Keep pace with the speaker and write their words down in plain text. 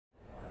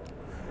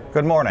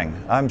Good morning.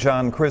 I'm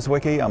John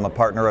Krizwicki. I'm a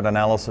partner at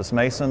Analysis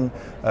Mason,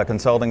 a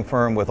consulting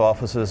firm with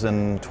offices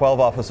in 12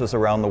 offices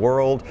around the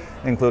world,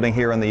 including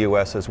here in the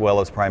US as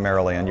well as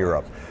primarily in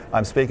Europe.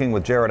 I'm speaking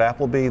with Jarrett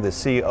Appleby, the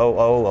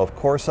COO of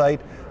CoreSite.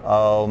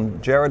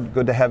 Jarrett,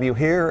 good to have you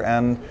here.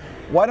 And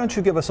why don't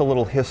you give us a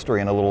little history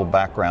and a little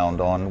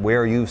background on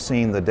where you've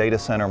seen the data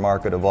center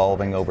market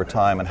evolving over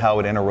time and how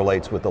it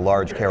interrelates with the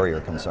large carrier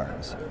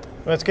concerns?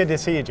 Well, it's good to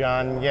see you,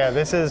 John. Yeah,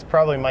 this is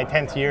probably my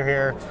 10th year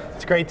here.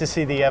 It's great to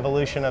see the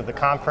evolution of the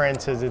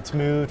conference as it's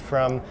moved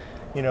from,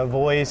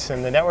 voice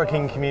and the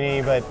networking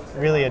community, but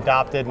really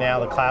adopted now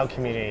the cloud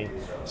community.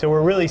 So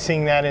we're really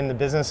seeing that in the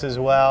business as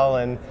well,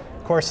 and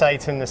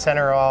CoreSite's in the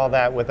center of all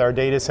that with our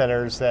data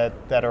centers that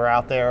are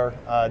out there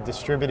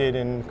distributed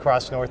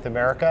across North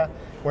America.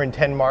 We're in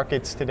 10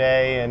 markets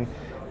today, and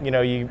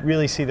you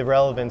really see the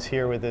relevance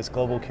here with this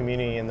global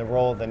community and the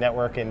role of the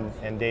network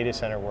and data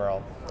center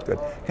world. Good.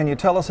 Can you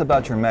tell us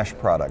about your mesh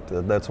product?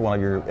 That's one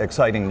of your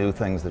exciting new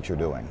things that you're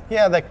doing.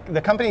 Yeah,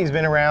 the company's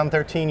been around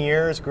 13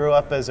 years, grew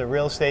up as a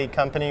real estate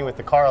company with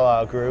the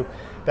Carlyle Group.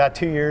 About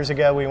 2 years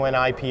ago we went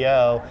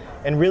IPO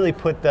and really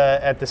put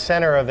at the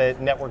center of it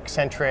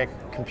network-centric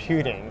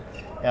computing.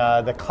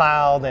 The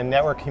cloud and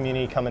network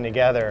community coming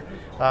together.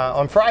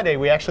 On Friday,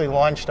 we actually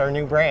launched our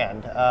new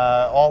brand,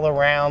 all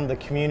around the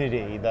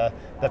community, the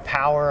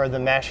power of the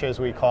mesh, as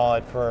we call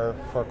it, for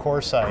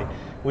CoreSite,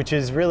 which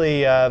is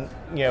really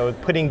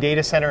putting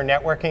data center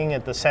networking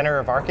at the center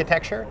of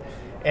architecture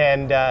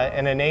and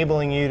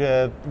enabling you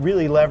to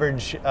really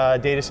leverage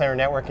data center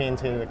networking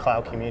into the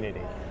cloud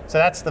community. So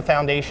that's the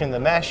foundation of the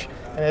mesh,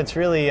 and it's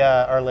really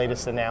our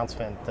latest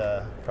announcement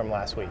from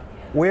last week.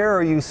 Where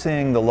are you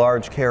seeing the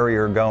large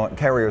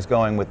carriers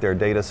going with their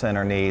data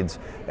center needs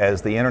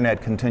as the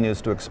internet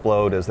continues to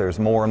explode, as there's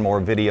more and more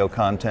video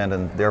content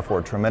and therefore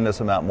a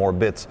tremendous amount more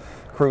bits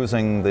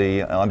cruising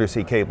the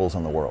undersea cables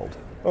in the world?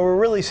 Well, we're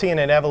really seeing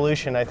an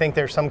evolution. I think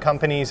there's some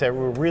companies that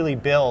were really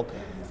built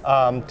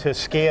to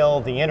scale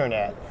the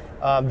internet.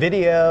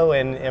 Video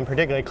and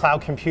particularly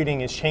cloud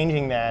computing is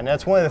changing that, and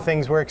that's one of the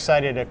things we're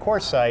excited at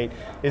CoreSite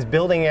is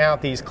building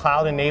out these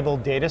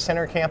cloud-enabled data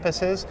center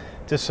campuses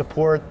to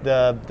support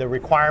the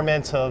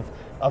requirements of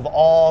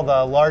all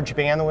the large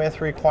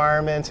bandwidth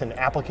requirements and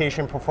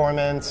application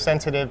performance,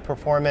 sensitive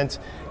performance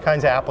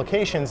kinds of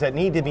applications that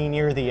need to be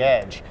near the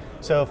edge.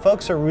 So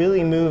folks are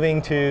really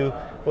moving to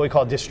what we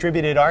call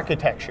distributed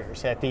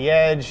architectures at the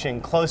edge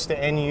and close to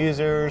end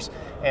users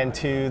and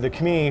to the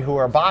community who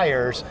are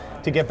buyers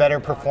to get better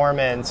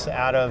performance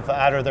out of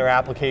their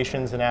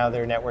applications and out of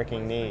their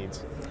networking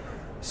needs.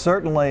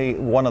 Certainly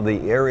one of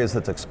the areas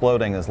that's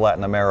exploding is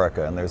Latin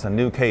America, and there's a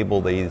new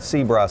cable, the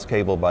CBRAS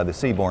cable by the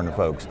Seaborn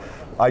folks.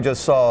 I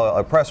just saw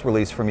a press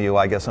release from you,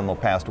 I guess in the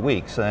past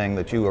week, saying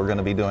that you are going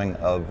to be doing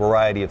a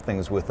variety of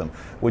things with them.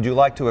 Would you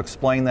like to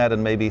explain that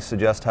and maybe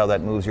suggest how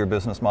that moves your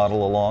business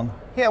model along?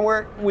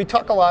 Yeah, we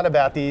talk a lot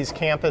about these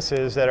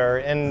campuses that are,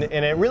 and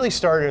it really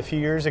started a few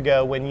years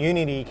ago when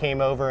Unity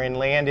came over and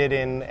landed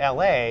in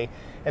LA,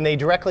 and they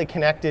directly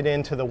connected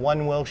into the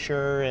One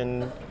Wilshire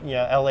and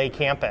LA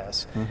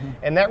campus. Mm-hmm.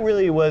 And that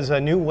really was a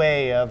new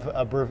way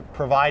of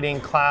providing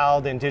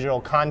cloud and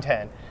digital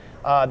content.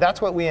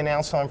 That's what we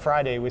announced on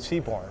Friday with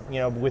Seaborn.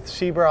 With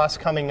CBRAS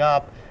coming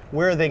up,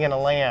 where are they going to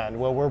land?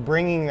 Well, we're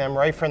bringing them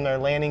right from their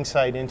landing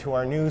site into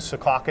our new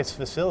Secaucus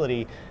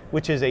facility,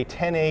 which is a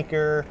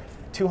 10-acre,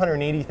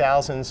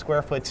 280,000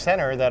 square foot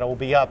center that will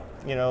be up,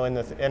 in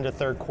the end of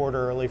third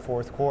quarter, early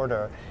fourth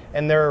quarter.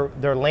 And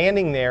they're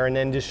landing there and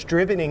then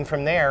distributing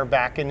from there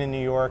back into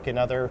New York and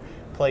other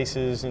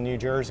places in New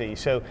Jersey.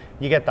 So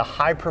you get the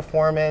high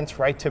performance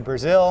right to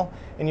Brazil,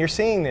 and you're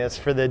seeing this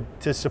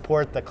to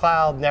support the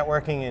cloud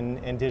networking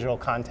and digital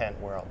content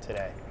world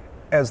today.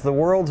 As the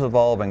world's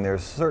evolving,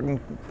 there's certain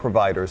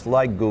providers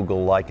like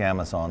Google, like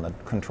Amazon,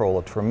 that control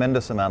a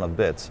tremendous amount of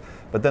bits.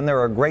 But then there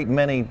are a great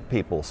many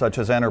people, such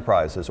as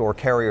enterprises or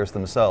carriers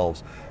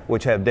themselves,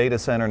 which have data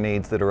center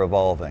needs that are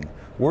evolving.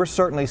 We're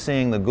certainly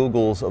seeing the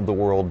Googles of the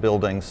world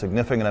building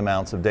significant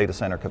amounts of data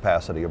center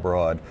capacity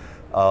abroad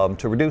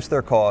to reduce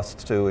their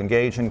costs, to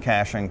engage in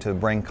caching, to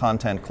bring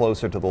content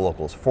closer to the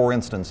locals, for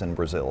instance in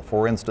Brazil,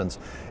 for instance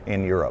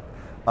in Europe.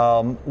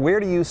 Where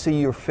do you see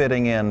you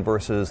fitting in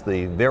versus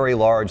the very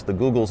large, the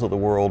Googles of the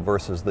world,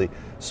 versus the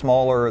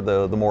smaller,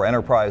 the more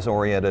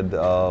enterprise-oriented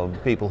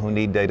people who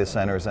need data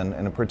centers, and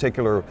in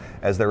particular,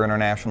 as their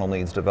international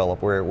needs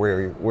develop,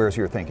 where's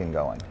your thinking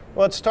going?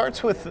 Well, it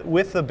starts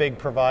with the big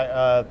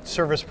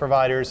service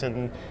providers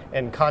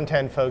and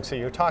content folks that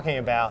you're talking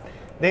about.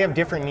 They have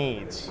different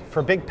needs.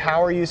 For big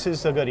power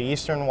uses, they'll go to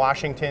Eastern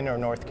Washington or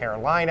North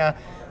Carolina,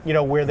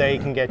 where they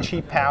can get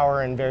cheap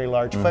power and very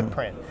large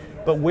footprint.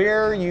 But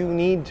where you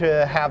need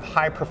to have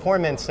high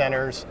performance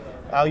centers,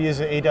 I'll use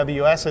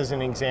AWS as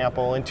an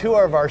example. In 2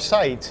 of our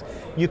sites,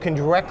 you can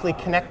directly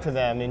connect to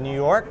them in New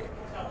York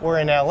or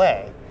in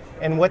LA.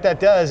 And what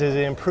that does is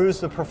it improves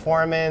the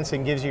performance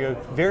and gives you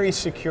very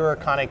secure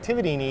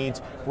connectivity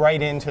needs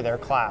right into their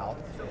cloud.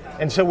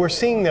 And so we're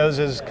seeing those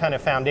as kind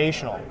of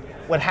foundational.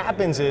 What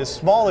happens is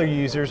smaller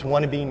users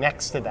want to be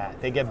next to that.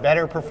 They get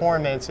better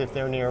performance if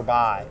they're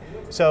nearby.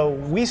 So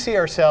we see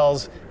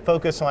ourselves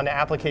focus on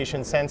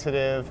application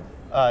sensitive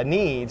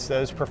needs,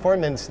 those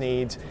performance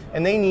needs,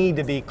 and they need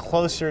to be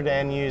closer to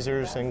end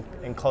users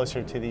and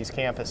closer to these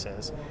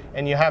campuses.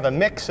 And you have a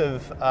mix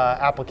of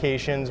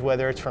applications,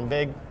 whether it's from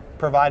big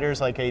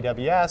providers like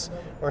AWS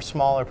or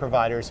smaller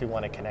providers who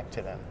want to connect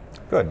to them.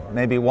 Good.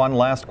 Maybe one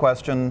last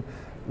question.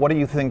 What do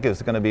you think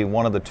is going to be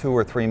one of the 2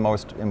 or 3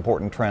 most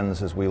important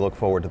trends as we look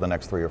forward to the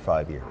next 3 or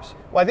 5 years?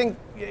 Well, I think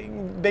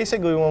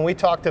basically when we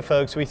talk to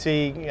folks, we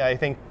see, I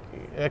think,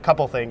 a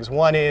couple things.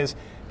 One is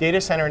data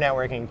center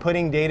networking,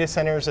 putting data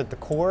centers at the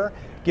core,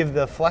 give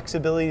the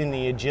flexibility and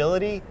the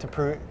agility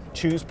to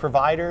choose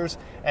providers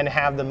and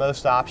have the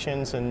most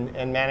options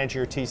and manage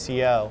your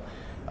TCO.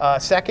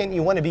 Second,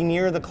 you want to be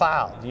near the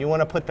cloud. You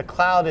want to put the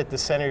cloud at the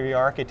center of your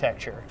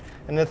architecture.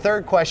 And the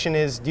third question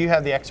is, do you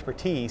have the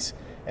expertise?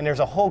 And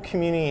there's a whole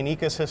community and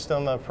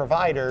ecosystem of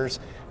providers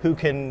who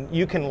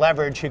you can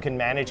leverage, who can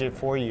manage it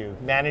for you,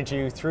 manage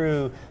you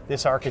through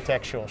this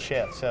architectural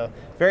shift. So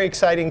very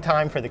exciting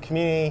time for the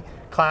community,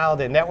 cloud,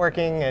 and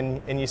networking,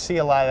 and you see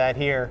a lot of that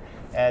here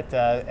at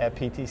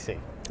PTC.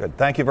 Good.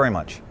 Thank you very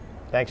much.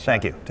 Thanks, John.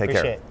 Thank you. Take care.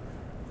 Appreciate it.